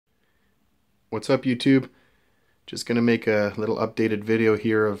What's up, YouTube? Just gonna make a little updated video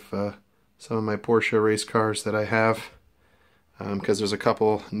here of some of my Porsche race cars that I have, because there's a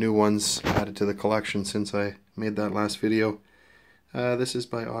couple new ones added to the collection since I made that last video. This is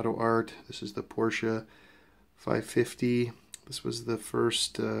by Autoart. This is the Porsche 550. This was the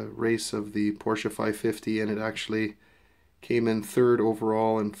first race of the Porsche 550, and it actually came in third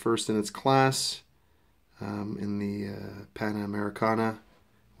overall and first in its class in the Panamericana,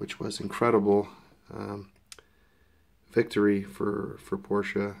 which was incredible victory for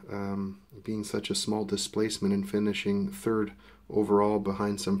Porsche, being such a small displacement and finishing third overall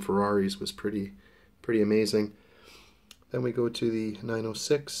behind some Ferraris was pretty amazing. Then we go to the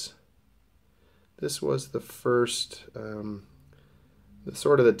 906. This was the first,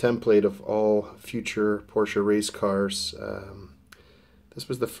 sort of the template of all future Porsche race cars. This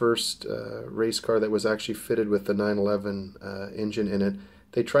was the first race car that was actually fitted with the 911 engine in it.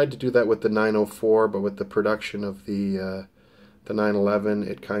 They tried to do that with the 904, but with the production of the 911,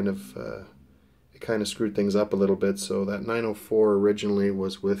 it kind of screwed things up a little bit. So that 904 originally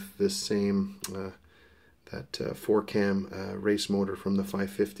was with this same that 4-cam race motor from the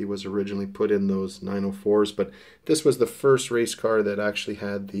 550 was originally put in those 904s, but this was the first race car that actually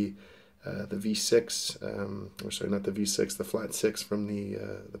had the V6, or sorry, not the V6, the flat 6 from the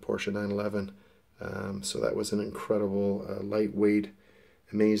Porsche 911. So that was an incredible, lightweight,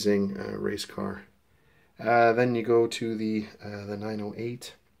 amazing race car. Then you go to the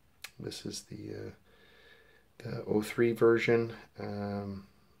 908. This is the 03 version.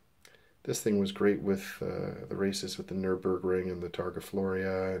 This thing was great with the races with the Nürburgring and the Targa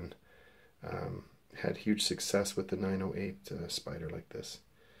Floria, and had huge success with the 908 Spyder like this.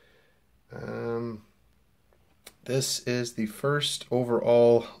 This is the first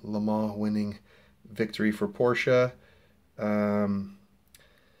overall Le Mans winning victory for Porsche.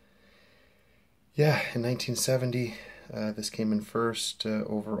 Yeah, in 1970, this came in first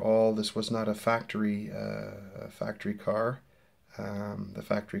overall. This was not a factory car. The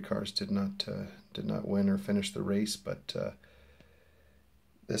factory cars did not win or finish the race, but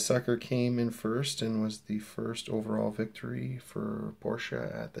this sucker came in first and was the first overall victory for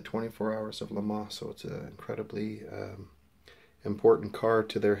Porsche at the 24 Hours of Le Mans. So it's an incredibly important car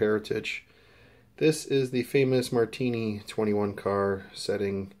to their heritage. This is the famous Martini 21 car,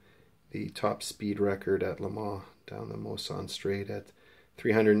 setting the top speed record at Le Mans down the Mousson Straight at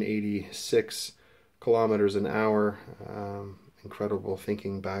 386 kilometers an hour. Incredible,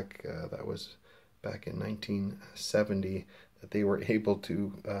 thinking back, that was back in 1970, that they were able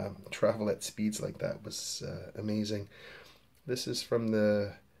to travel at speeds like that was amazing. This is from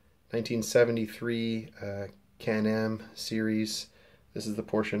the 1973 Can-Am series. This is the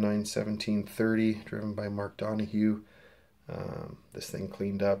Porsche 917-30, driven by Mark Donohue. This thing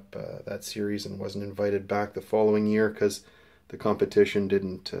cleaned up that series and wasn't invited back the following year because the competition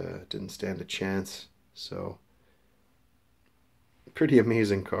didn't stand a chance. So pretty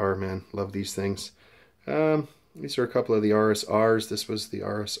amazing car, man. Love these things. These are a couple of the RSRs. This was the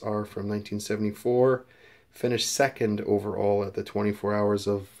RSR from 1974. Finished second overall at the 24 Hours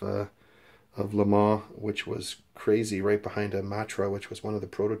of Le Mans, which was crazy, right behind a Matra, which was one of the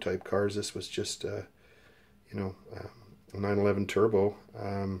prototype cars. This was just a 911 turbo,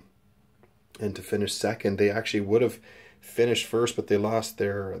 and to finish second. They actually would have finished first, but they lost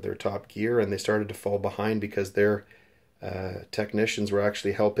their top gear and they started to fall behind because their technicians were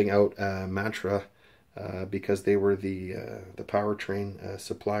actually helping out Matra, because they were the powertrain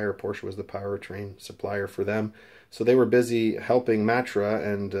supplier. Porsche was the powertrain supplier for them, so they were busy helping Matra,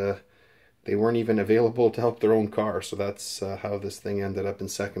 and they weren't even available to help their own car. So that's how this thing ended up in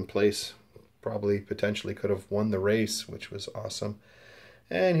second place. Probably potentially could have won the race, which was awesome.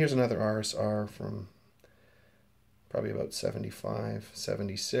 And here's another RSR from probably about 75,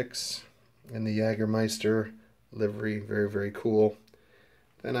 76 in the Jägermeister livery. Very cool.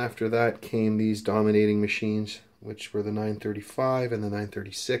 Then after that came these dominating machines, which were the 935 and the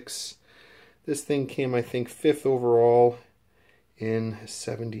 936. This thing came, I think, 5th overall in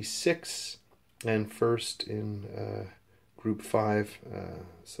 76 and first in Group 5.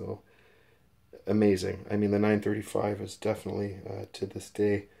 So amazing. I mean, the 935 is definitely, to this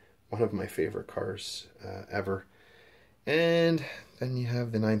day, one of my favorite cars ever. And then you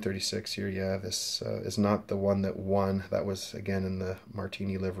have the 936 here. Yeah, this is not the one that won. That was, again, in the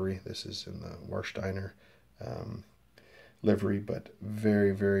Martini livery. This is in the Warsteiner livery, but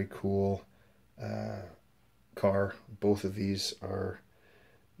very cool car. Both of these are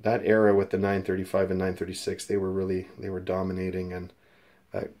that era with the 935 and 936. They were dominating, and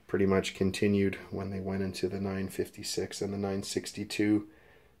that pretty much continued when they went into the 956 and the 962.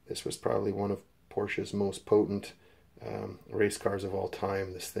 This was probably one of Porsche's most potent race cars of all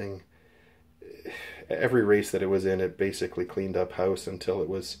time. This thing, every race that it was in, it basically cleaned up house until it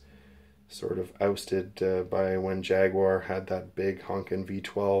was sort of ousted by when Jaguar had that big honkin'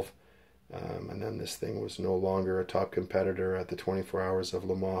 V12. And then this thing was no longer a top competitor at the 24 Hours of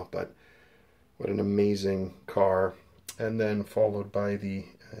Le Mans. But what an amazing car. And then followed by the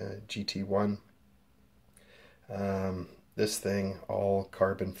GT1. This thing, all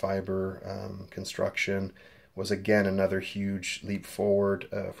carbon fiber construction, was again another huge leap forward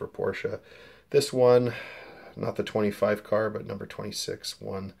for Porsche. This one, not the 25 car, but number 26,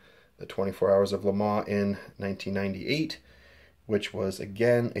 won the 24 Hours of Le Mans in 1998, which was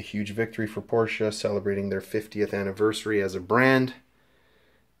again a huge victory for Porsche, celebrating their 50th anniversary as a brand.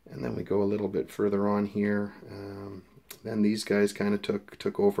 And then we go a little bit further on here. Then these guys kind of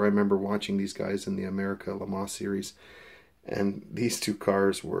took over. I remember watching these guys in the America Le Mans series, and these two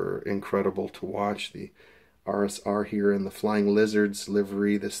cars were incredible to watch. The RSR here in the Flying Lizards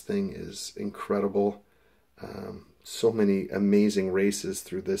livery. This thing is incredible. So many amazing races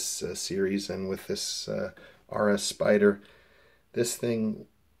through this series, and with this RS Spyder. This thing,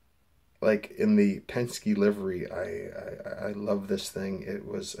 like in the Penske livery, I love this thing. It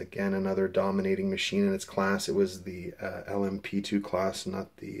was, again, another dominating machine in its class. It was the LMP2 class,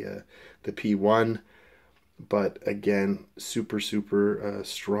 not the P1. But again, super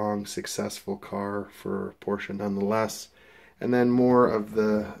strong, successful car for Porsche nonetheless. And then more of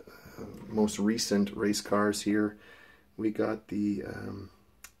the most recent race cars here. We got the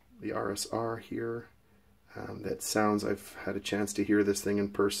RSR here. That sounds, I've had a chance to hear this thing in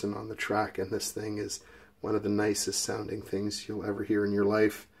person on the track, and this thing is one of the nicest sounding things you'll ever hear in your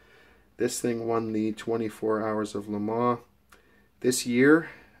life. This thing won the 24 Hours of Le Mans this year,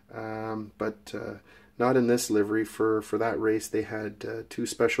 but not in this livery. For that race they had two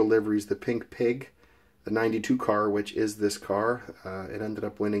special liveries, the Pink Pig, the 92 car, which is this car. It ended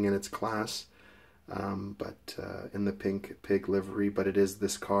up winning in its class, but in the Pink Pig livery, but it is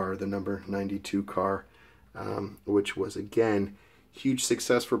this car, the number 92 car. Which was, again, huge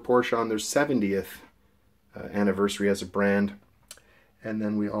success for Porsche on their 70th anniversary as a brand. And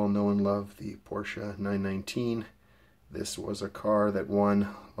then we all know and love the Porsche 919. This was a car that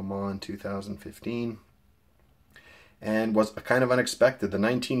won Le Mans in 2015 and was kind of unexpected. The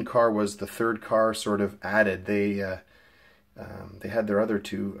 19 car was the third car sort of added. They had their other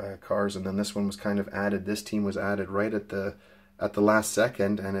two cars, and then this one was kind of added. This team was added right at the last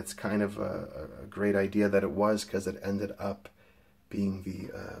second, and it's kind of a great idea that it was, because it ended up being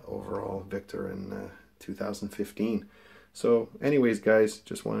the overall victor in 2015. So anyways, guys,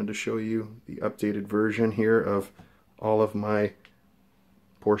 just wanted to show you the updated version here of all of my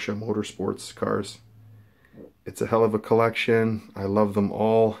Porsche Motorsports cars. It's a hell of a collection. I love them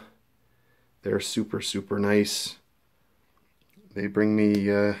all. They're super nice. They bring me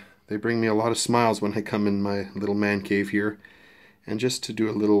a lot of smiles when I come in my little man cave here. And just to do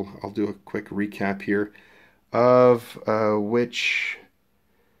a little, I'll do a quick recap here of which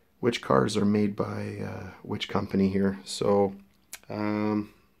cars are made by which company here. So the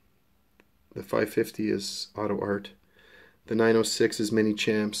 550 is Autoart, the 906 is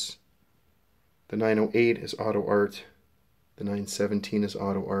Minichamps, the 908 is Autoart, the 917 is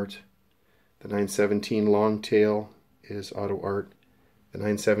Autoart, the 917 Longtail is Autoart, the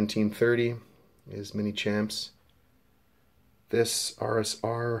 917-30 is Minichamps. This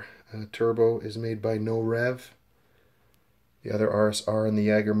RSR Turbo is made by Norev. The other RSR and the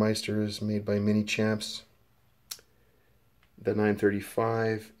Jägermeister is made by Minichamps. The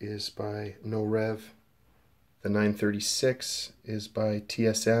 935 is by Norev. The 936 is by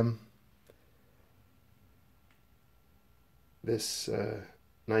TSM. This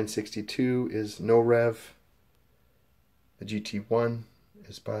 962 is Norev. The GT1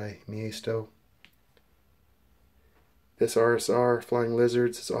 is by Maisto. This RSR Flying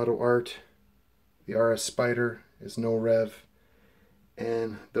Lizards is Autoart. The RS Spyder is Norev.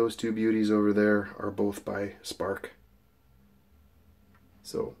 And those two beauties over there are both by Spark.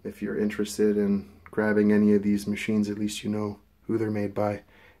 So if you're interested in grabbing any of these machines, at least you know who they're made by.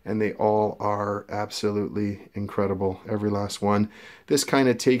 And they all are absolutely incredible, every last one. This kind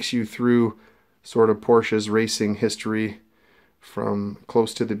of takes you through sort of Porsche's racing history from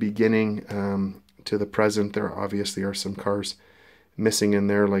close to the beginning to the present. There obviously are some cars missing in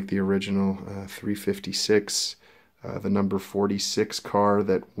there, like the original 356, the number 46 car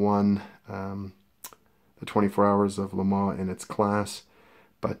that won the 24 Hours of Le Mans in its class.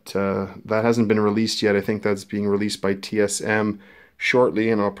 But that hasn't been released yet. I think that's being released by TSM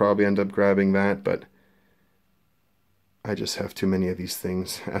shortly, and I'll probably end up grabbing that. But I just have too many of these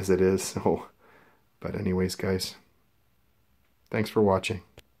things as it is. So, but anyways, guys, thanks for watching.